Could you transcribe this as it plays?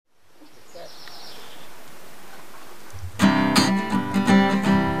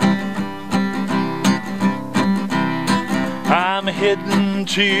heading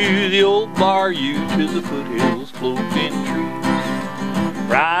to the old bayou, to the foothills cloaked in trees.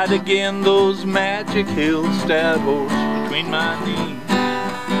 Ride again those magic hills, stout horse between my knees.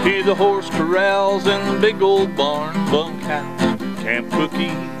 To the horse corrals and the big old barn, bunkhouse, Camp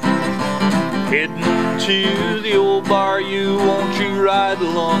Cookie. Heading to the old bayou, won't you ride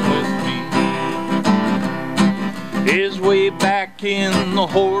along with me? Is way back in the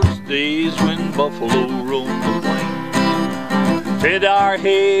horse days when buffalo roamed the plains. Fed our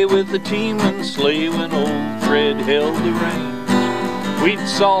hay with the teaming sleigh when old Fred held the reins. We'd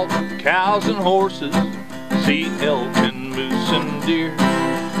salt cows and horses, see elk and moose and deer.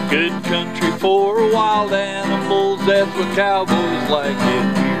 Good country for wild animals, that's what cowboys like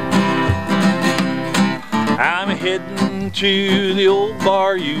it here. I'm heading to the old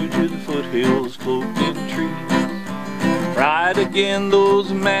bayou, to the foothills cloaked in trees. Ride again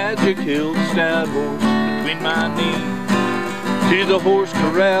those magic hills, stout horse between my knees. To the horse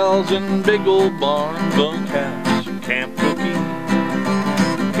corrals and big old barn, bunkhouse, Camp Cookie.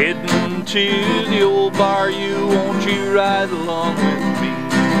 Heading to the old bayou, won't you ride along with me?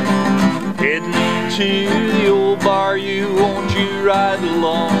 Heading to the old bayou, won't you ride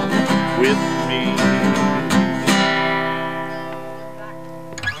along with me?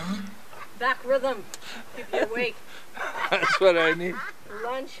 Back rhythm, keep you awake. That's what I need.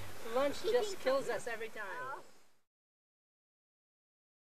 Lunch just kills us every time.